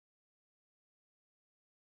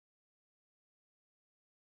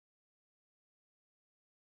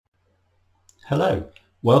Hello,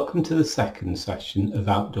 welcome to the second session of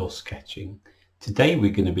outdoor sketching. Today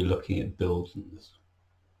we're going to be looking at buildings.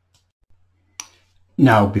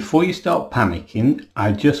 Now before you start panicking,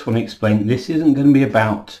 I just want to explain this isn't going to be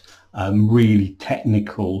about really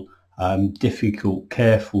technical, difficult,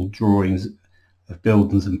 careful drawings of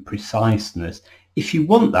buildings and preciseness. If you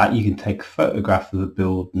want that, you can take a photograph of a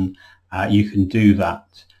building, you can do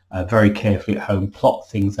that very carefully at home, plot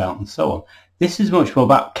things out and so on. This is much more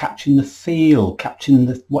about capturing the feel, capturing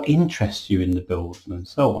what interests you in the building and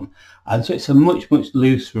so on. And so it's a much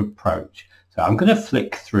looser approach. So I'm going to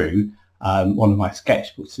flick through one of my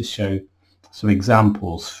sketchbooks to show some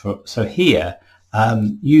examples. So here,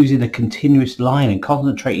 using a continuous line and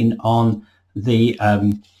concentrating on the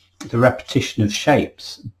repetition of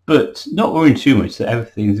shapes, but not worrying too much that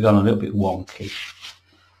everything's gone a little bit wonky.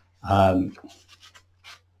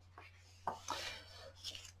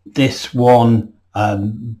 This one,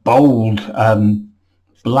 bold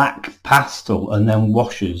black pastel and then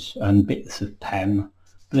washes and bits of pen.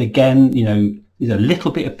 But again, you know, there's a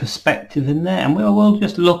little bit of perspective in there, and we'll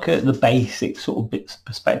just look at the basic sort of bits of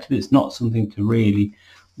perspective. It's not something to really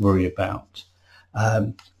worry about.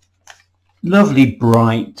 Lovely,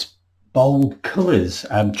 bright, bold colours.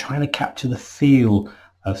 Trying to capture the feel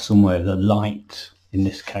of somewhere, the light in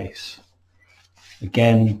this case.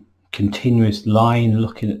 Again, continuous line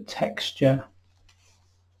looking at texture,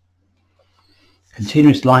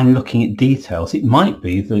 continuous line looking at details. It might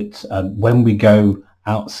be that when we go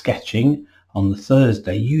out sketching on the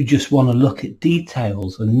Thursday, you just want to look at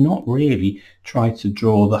details and not really try to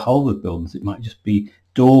draw the whole of buildings. It might just be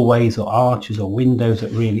doorways or arches or windows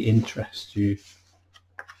that really interest you.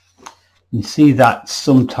 You see that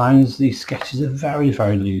sometimes these sketches are very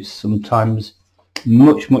loose, sometimes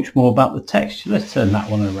much more about the texture. Let's turn that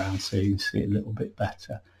one around so you can see it a little bit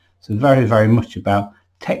better. So very much about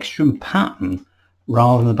texture and pattern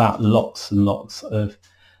rather than about lots and lots of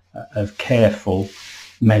careful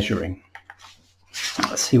measuring.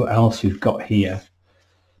 Let's see what else we've got here.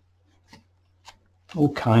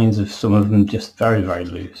 All kinds of, some of them just very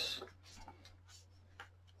loose.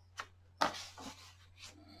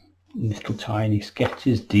 Little tiny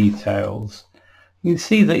sketches, details. You can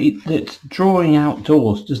see that drawing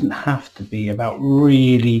outdoors doesn't have to be about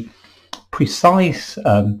really precise,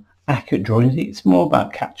 accurate drawings. It's more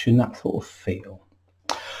about capturing that sort of feel.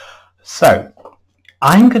 So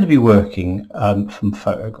I'm going to be working from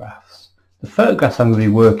photographs. The photographs I'm going to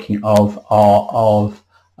be working of are of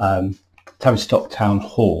Tavistock Town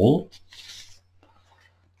Hall,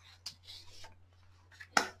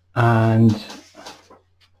 and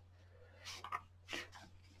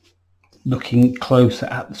looking closer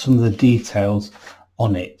at some of the details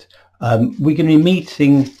on it. We're going to be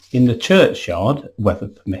meeting in the churchyard, weather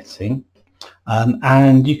permitting,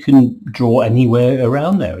 and you can draw anywhere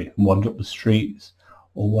around there. You can wander up the streets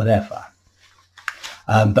or whatever.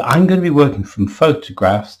 But I'm going to be working from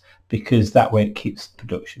photographs because that way it keeps the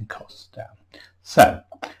production costs down. So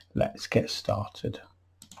let's get started.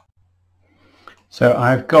 So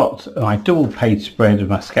I've got my double page spread of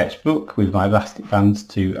my sketchbook with my elastic bands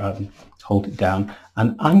to hold it down,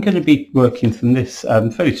 and I'm going to be working from this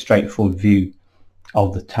fairly straightforward view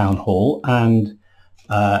of the town hall. And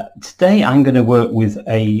today I'm going to work with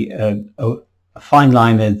a fine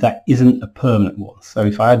liner that isn't a permanent one. So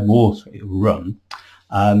if I add water, it will run.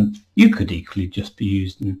 You could equally just be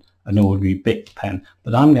using an ordinary Bic pen,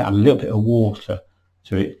 but I'm going to add a little bit of water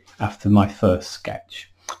to it after my first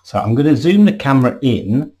sketch. So I'm going to zoom the camera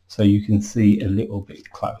in so you can see a little bit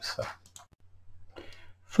closer.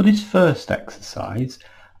 For this first exercise,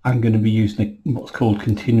 I'm going to be using what's called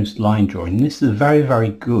continuous line drawing. This is a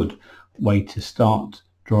very good way to start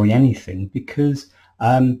drawing anything, because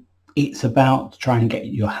it's about trying to get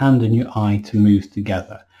your hand and your eye to move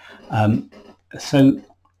together. So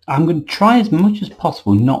I'm going to try as much as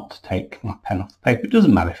possible not to take my pen off the paper. It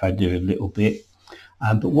doesn't matter if I do a little bit.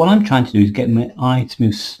 But what I'm trying to do is get my eye to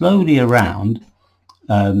move slowly around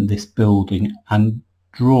this building and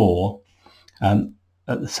draw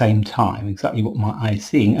at the same time exactly what my eye is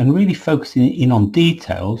seeing, and really focusing in on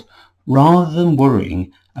details rather than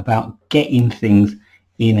worrying about getting things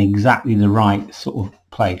in exactly the right sort of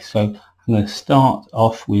place. So I'm going to start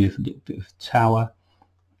off with a little bit of tower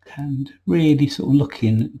and really sort of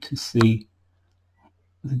looking to see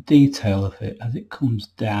the detail of it as it comes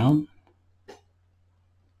down.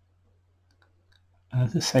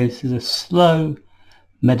 As I say, this is a slow,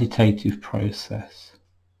 meditative process.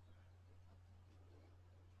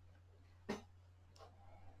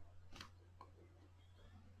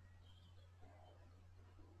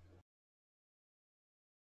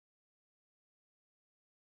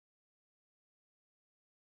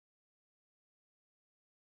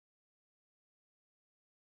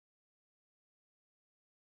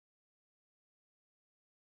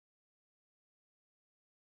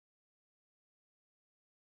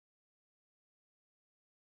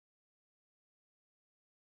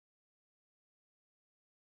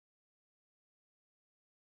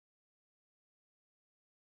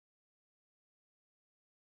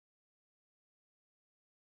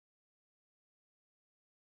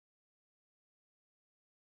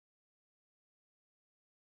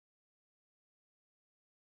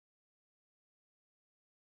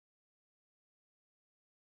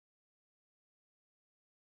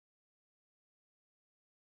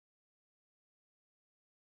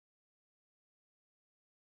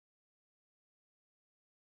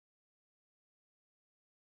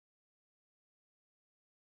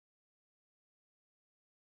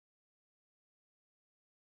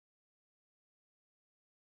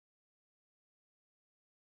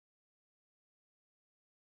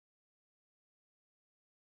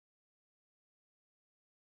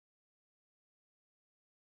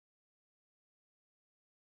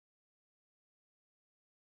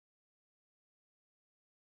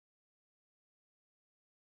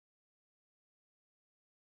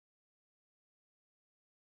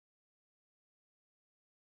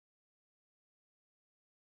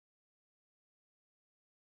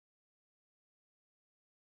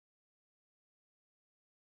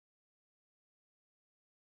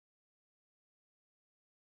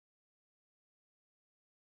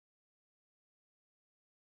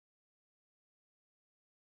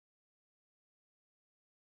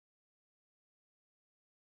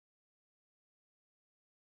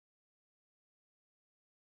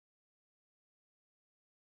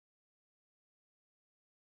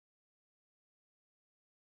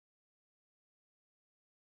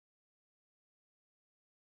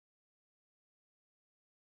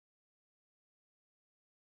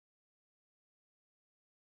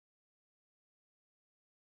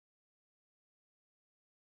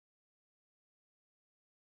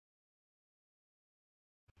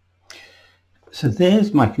 So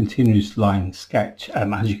there's my continuous line sketch.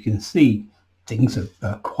 As you can see, things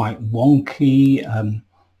are quite wonky,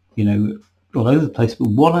 you know, all over the place. But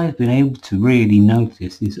what I've been able to really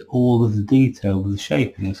notice is all of the detail with the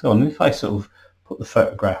shaping and so on. And if I sort of put the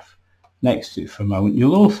photograph next to it for a moment,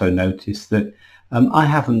 you'll also notice that I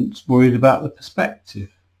haven't worried about the perspective.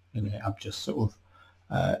 You know, I've just sort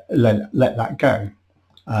of let that go.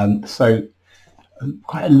 So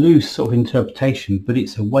quite a loose sort of interpretation, but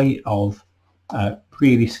it's a way of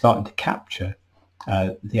really starting to capture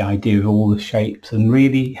the idea of all the shapes and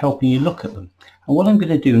really helping you look at them. And what I'm going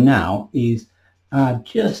to do now is add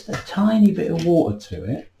just a tiny bit of water to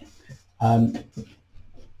it,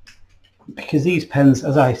 because these pens,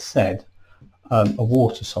 as I said, are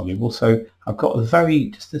water soluble. So I've got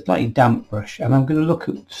just a slightly damp brush, and I'm going to look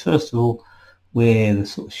at, first of all, where the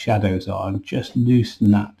sort of shadows are and just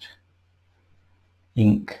loosen that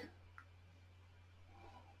ink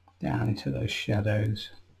down into those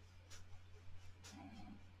shadows.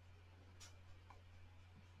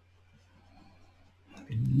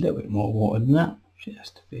 A little bit more water than that,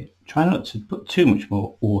 just a bit. Try not to put too much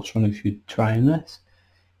more water on if you're trying this.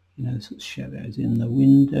 You know, sort of shadows in the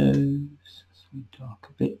windows, some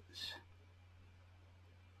darker bits.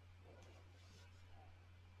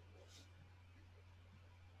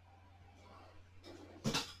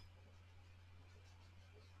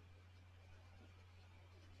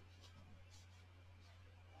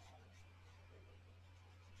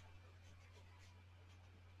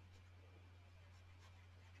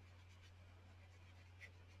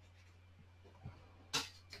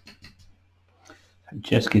 It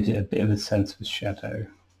just gives it a bit of a sense of shadow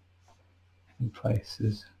in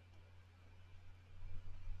places.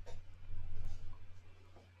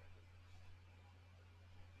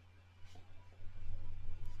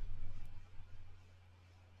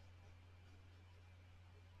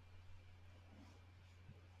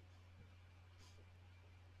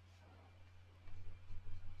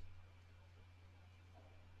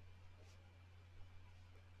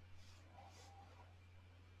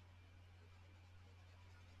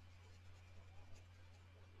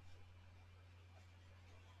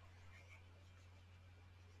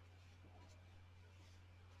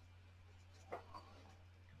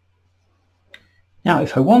 Now,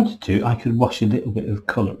 if I wanted to, I could wash a little bit of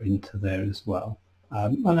colour into there as well.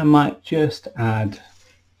 And I might just add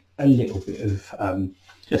a little bit of,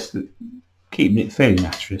 just keeping it fairly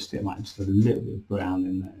naturalistic, I might just add a little bit of brown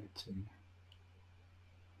in there too.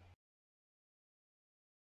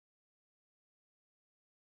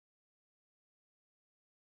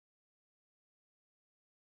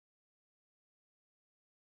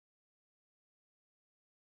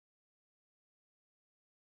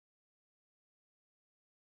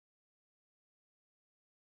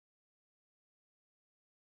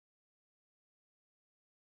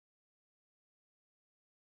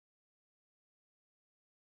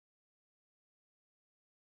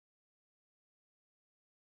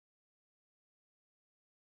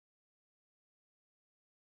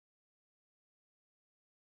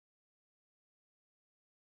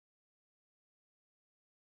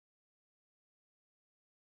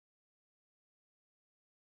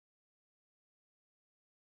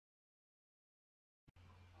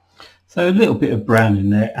 So a little bit of brown in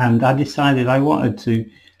there, and I decided I wanted to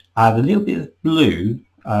add a little bit of blue,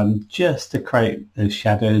 just to create those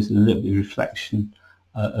shadows and a little bit of reflection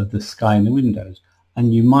of the sky in the windows.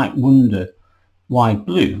 And you might wonder, why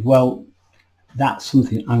blue? Well, that's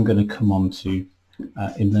something I'm going to come on to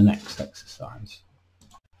in the next exercise.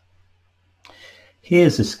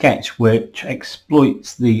 Here's a sketch which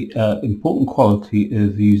exploits the important quality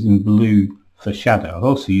of using blue for shadow. I've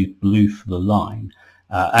also used blue for the line.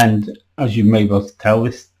 And as you may be able to tell,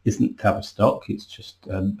 this isn't Tavistock, it's just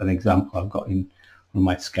an example I've got in one of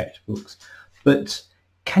my sketchbooks. But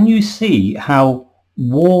can you see how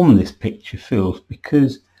warm this picture feels?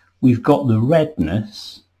 Because we've got the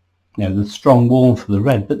redness, you know, the strong warmth for the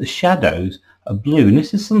red, but the shadows are blue. And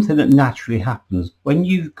this is something that naturally happens. When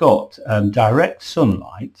you've got direct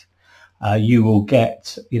sunlight, you will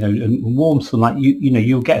get, you know, warm sunlight,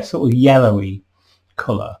 you'll get a sort of yellowy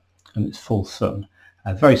colour, and it's full sun.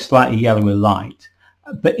 A very slightly yellower light,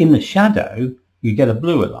 but in the shadow you get a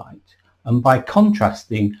bluer light, and by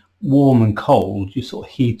contrasting warm and cold you sort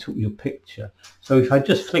of heat up your picture. So if I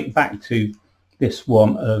just flick back to this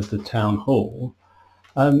one of the town hall,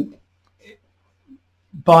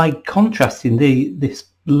 by contrasting this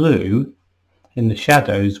blue in the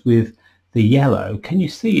shadows with the yellow, can you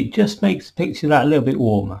see it just makes the picture that a little bit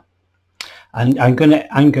warmer? And I'm going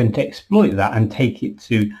to exploit that and take it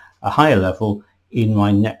to a higher level in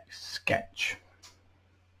my next sketch.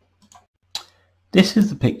 This is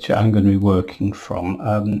the picture I'm going to be working from,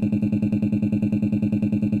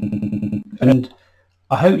 and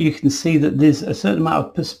I hope you can see that there's a certain amount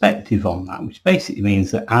of perspective on that, which basically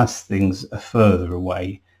means that as things are further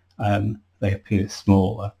away, they appear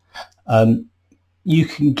smaller. You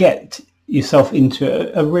can get yourself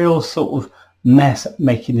into a real sort of mess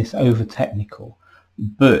making this over technical,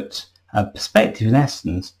 but perspective in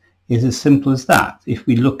essence is as simple as that. If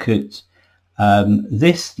we look at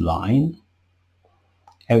this line,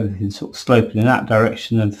 everything's sort of sloping in that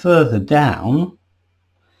direction, and further down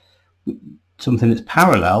something that's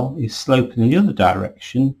parallel is sloping in the other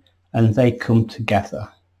direction, and they come together.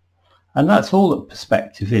 And that's all that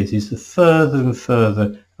perspective is the further and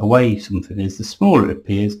further away something is, the smaller it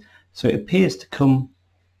appears, so it appears to come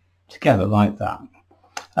together like that.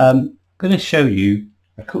 I'm going to show you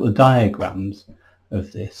a couple of diagrams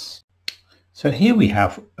of this. So here we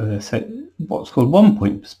have what's called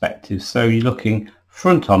one-point perspective. So you're looking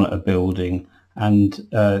front on at a building, and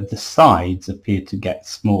the sides appear to get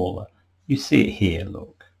smaller. You see it here,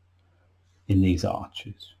 look, in these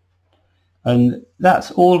arches. And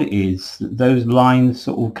that's all it is, that those lines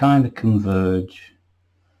sort of kind of converge,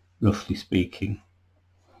 roughly speaking.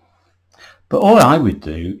 But all I would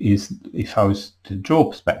do is, if I was to draw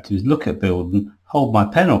perspective, is look at a building, hold my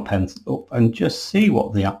pen or pencil up and just see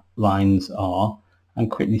what the lines are and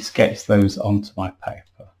quickly sketch those onto my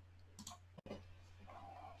paper.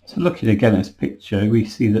 So looking again at this picture, we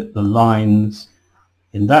see that the lines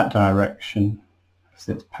in that direction, as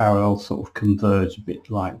it's parallel, sort of converge a bit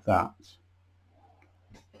like that.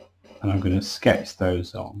 And I'm going to sketch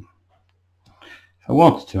those on. If I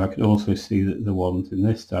wanted to, I could also see that the ones in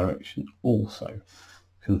this direction also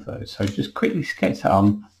converge. So just quickly sketch that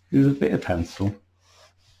on with a bit of pencil.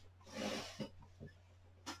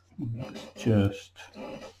 Let's just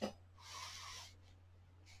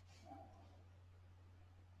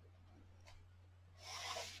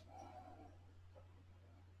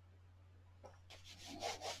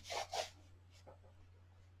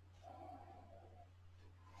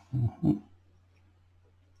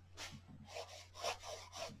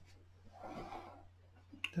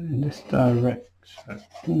in this direction.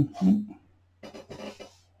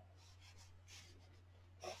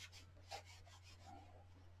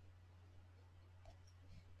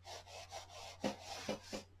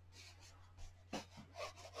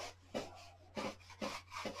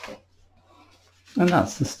 And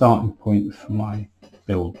that's the starting point for my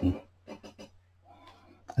building.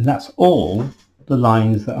 And that's all the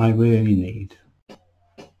lines that I really need.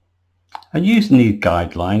 I usually need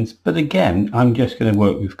guidelines, but again, I'm just going to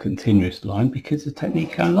work with continuous line because it's a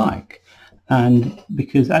technique I like, and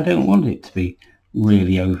because I don't want it to be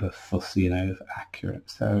really over fussy and over accurate.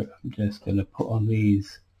 So I'm just going to put on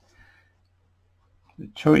these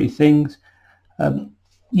maturity things.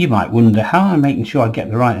 You might wonder, how am I making sure I get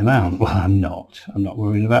the right amount? Well, I'm not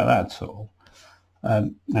worried about that at all.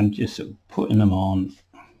 I'm just sort of putting them on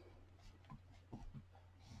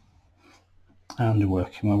and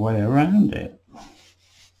working my way around it.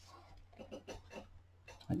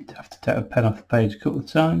 I have to take a pen off the page a couple of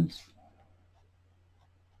times.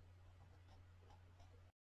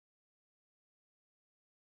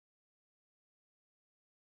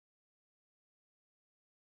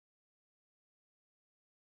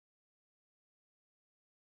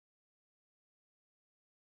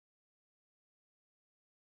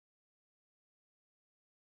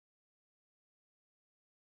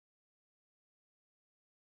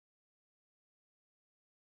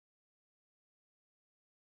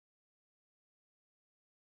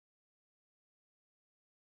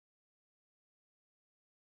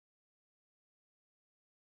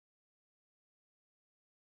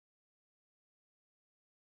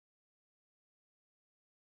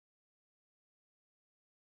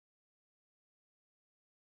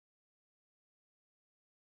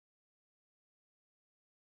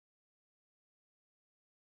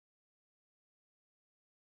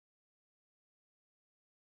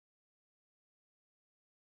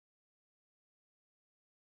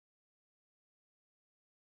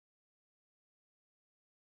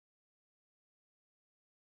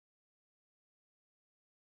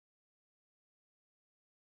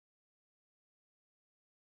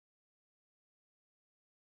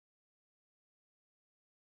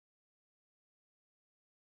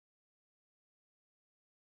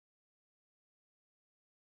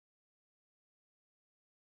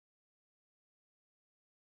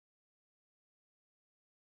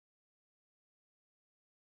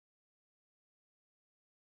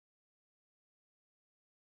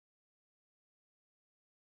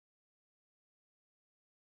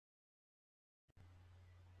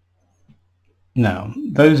 Now,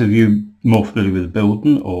 those of you more familiar with the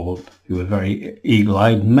building or who are very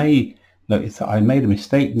eagle-eyed may notice that I made a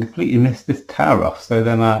mistake and completely missed this tower off, so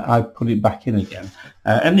then I put it back in again.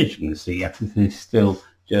 And as you can see, everything is still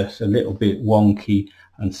just a little bit wonky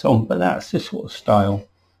and so on, but that's the sort of style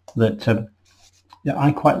that, that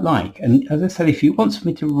I quite like. And as I said, if you want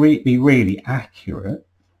something to be really accurate,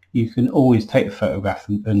 you can always take a photograph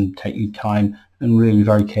and take your time and really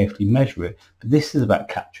very carefully measure it. But this is about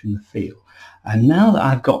capturing the feel. And now that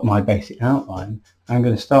I've got my basic outline, I'm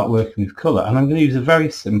going to start working with colour, and I'm going to use a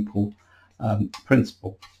very simple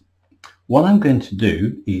principle. What I'm going to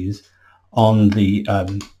do is on the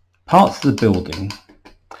parts of the building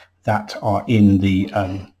that are in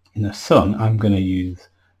the sun, I'm going to use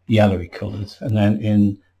yellowy colours, and then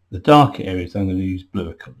in the darker areas I'm going to use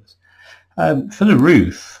bluer colours. For the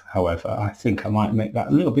roof, however, I think I might make that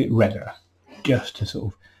a little bit redder, just to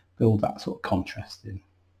sort of build that sort of contrast in.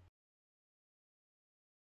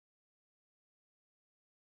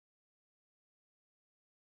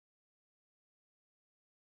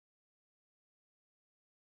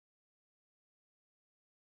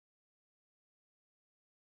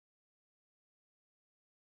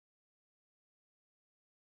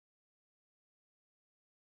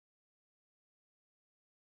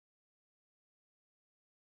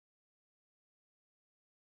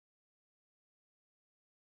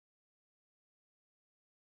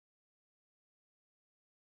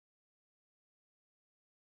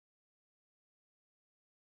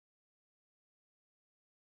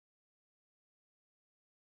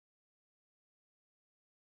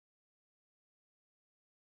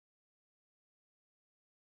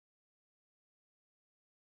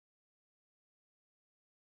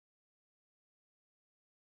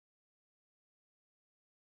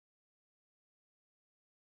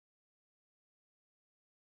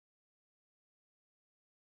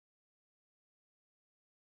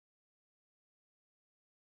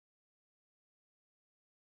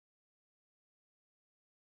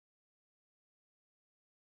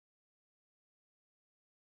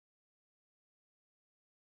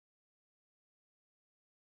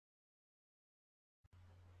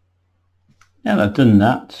 Now that I've done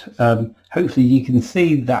that, hopefully you can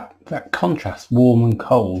see that contrast, warm and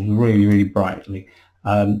cold, really brightly.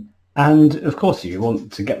 And of course, if you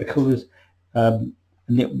want to get the colours a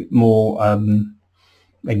little bit more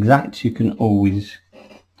exact, you can always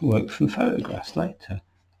work from photographs later.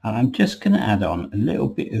 And I'm just going to add on a little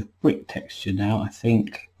bit of brick texture now, I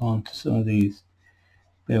think, onto some of these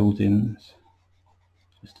buildings,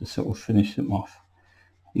 just to sort of finish them off,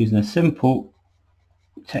 using a simple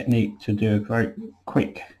technique to do a very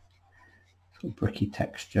quick sort of bricky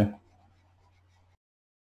texture.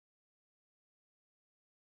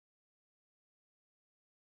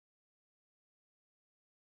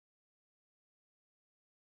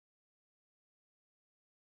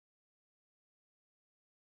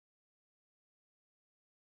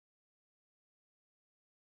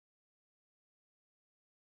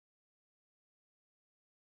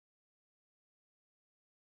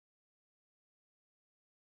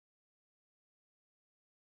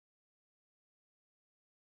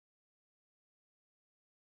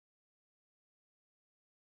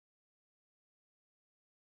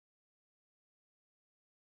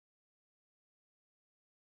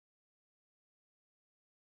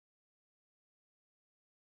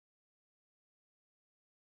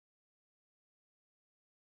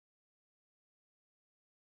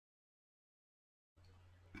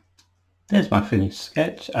 There's my finished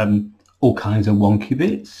sketch. All kinds of wonky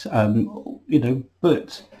bits, you know,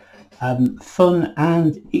 but fun,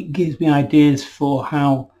 and it gives me ideas for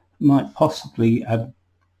how I might possibly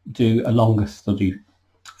do a longer study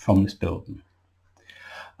from this building.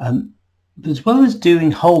 As well as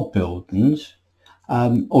doing whole buildings,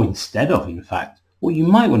 or instead of, in fact, what you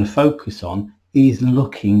might want to focus on is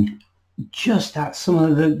looking just at some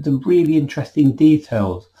of the really interesting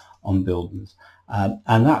details on buildings.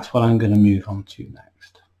 And that's what I'm going to move on to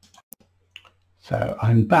next. So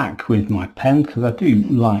I'm back with my pen, because I do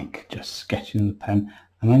like just sketching with the pen,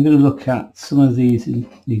 and I'm going to look at some of these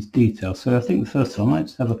details. So I think the first one, I might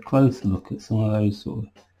just have a closer look at some of those sort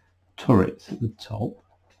of turrets at the top.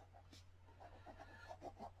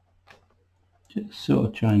 Just sort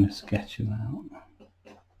of trying to sketch them out.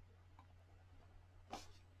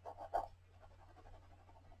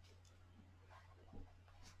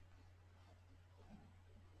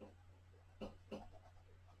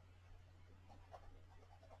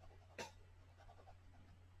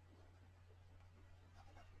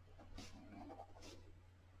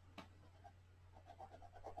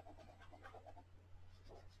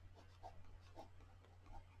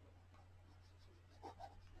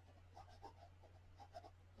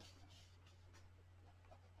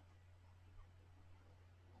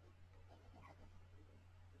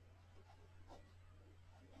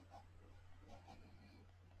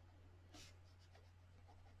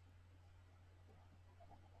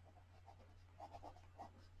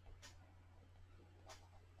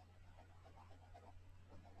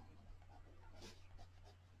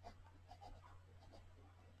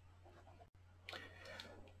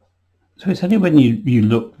 So it's only when you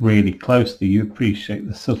look really closely you appreciate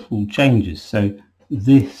the subtle changes. So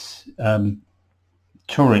this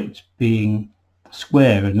turret being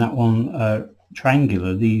square and that one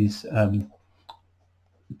triangular, these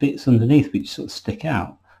bits underneath which sort of stick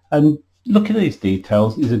out. And looking at these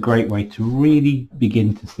details is a great way to really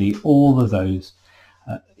begin to see all of those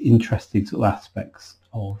interesting sort of aspects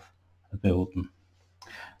of the building.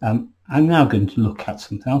 I'm now going to look at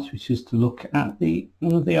something else, which is to look at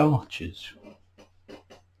one of the arches.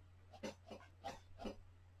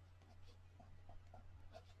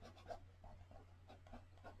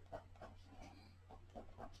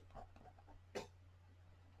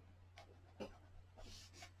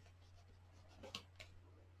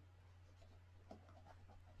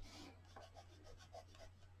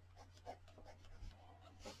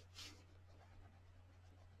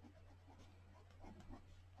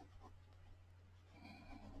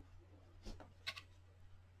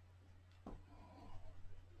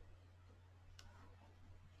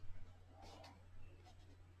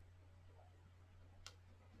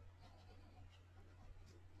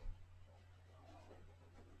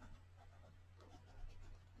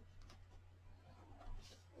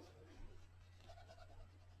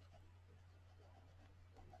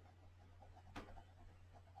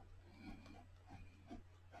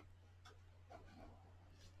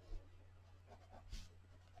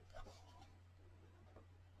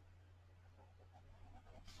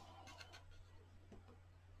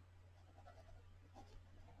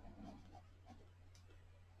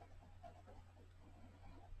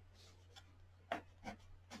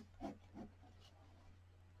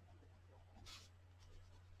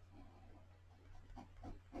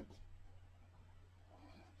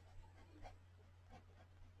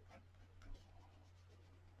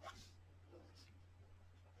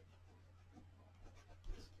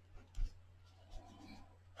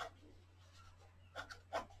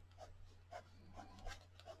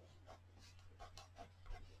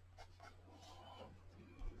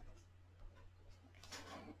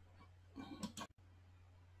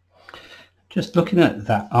 Just looking at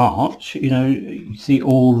that arch, you see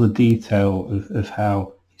all the detail of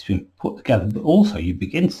how it's been put together, but also you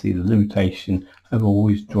begin to see the limitation of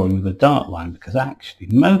always drawing with a dark line, because actually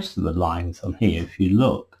most of the lines on here, if you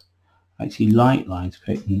look, actually light lines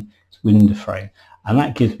creating this window frame, and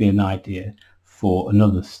that gives me an idea for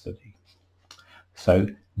another study. So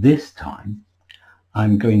this time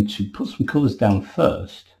I'm going to put some colours down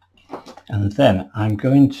first, and then I'm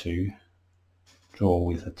going to draw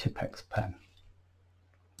with a Tipex pen.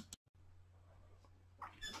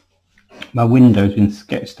 My window has been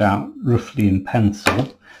sketched out roughly in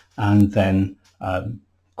pencil and then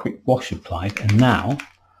quick wash applied, and now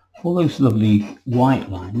all those lovely white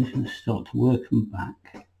lines are going to start to work them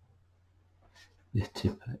back with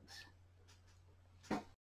Tipex.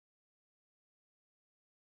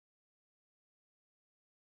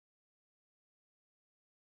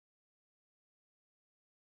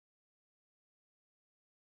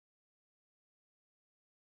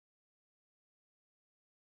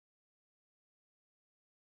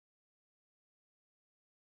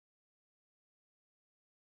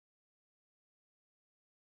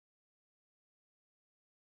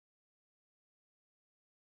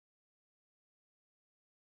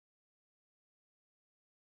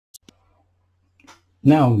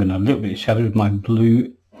 Now I'm going to a little bit of shadow with my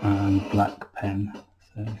blue and black pen.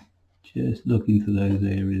 So just looking for those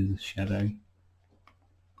areas of shadow.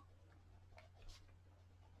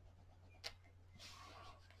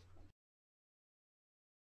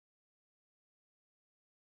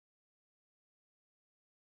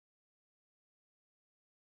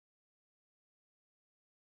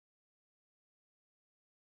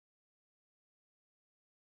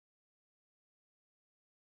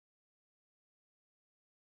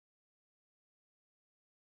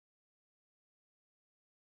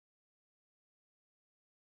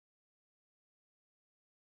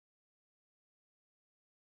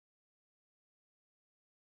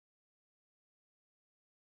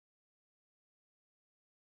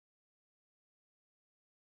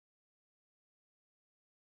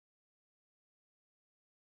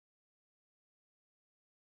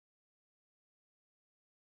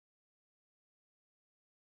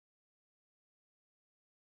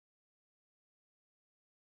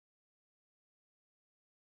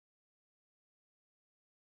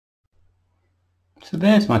 So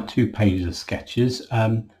there's my 2 pages of sketches.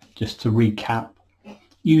 Just to recap,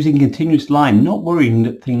 using continuous line, not worrying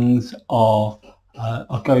that things are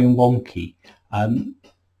going wonky.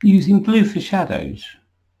 Using blue for shadows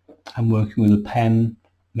and working with a pen,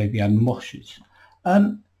 maybe adding washes.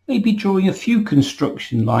 maybe drawing a few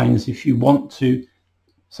construction lines if you want to,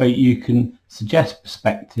 so you can suggest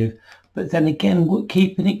perspective, but then again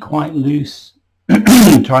keeping it quite loose,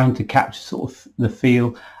 trying to capture sort of the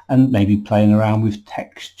feel and maybe playing around with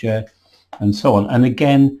texture and so on. And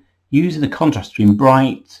again, using the contrast between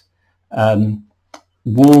bright,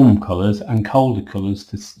 warm colours and colder colours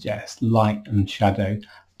to suggest light and shadow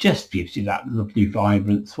just gives you that lovely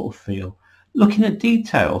vibrant sort of feel. Looking at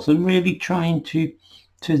details and really trying to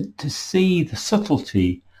see the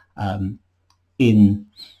subtlety in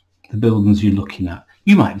the buildings you're looking at.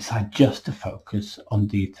 You might decide just to focus on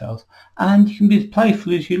details, and you can be as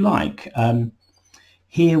playful as you like.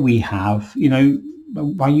 Here we have, you know,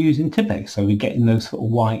 by using Tipex, so we're getting those sort of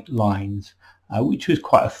white lines, which was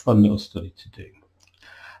quite a fun little study to do.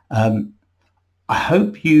 I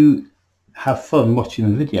hope you have fun watching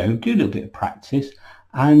the video, do a little bit of practice,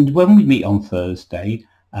 and when we meet on Thursday,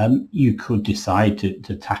 you could decide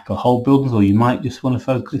to tackle whole buildings, or you might just want to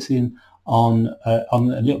focus in on a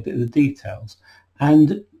little bit of the details.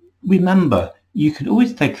 And remember, you can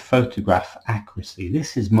always take photograph accuracy.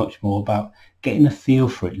 This is much more about getting a feel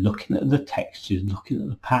for it, looking at the textures, looking at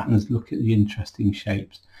the patterns, looking at the interesting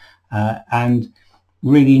shapes, and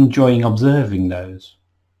really enjoying observing those.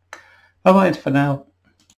 Bye bye for now.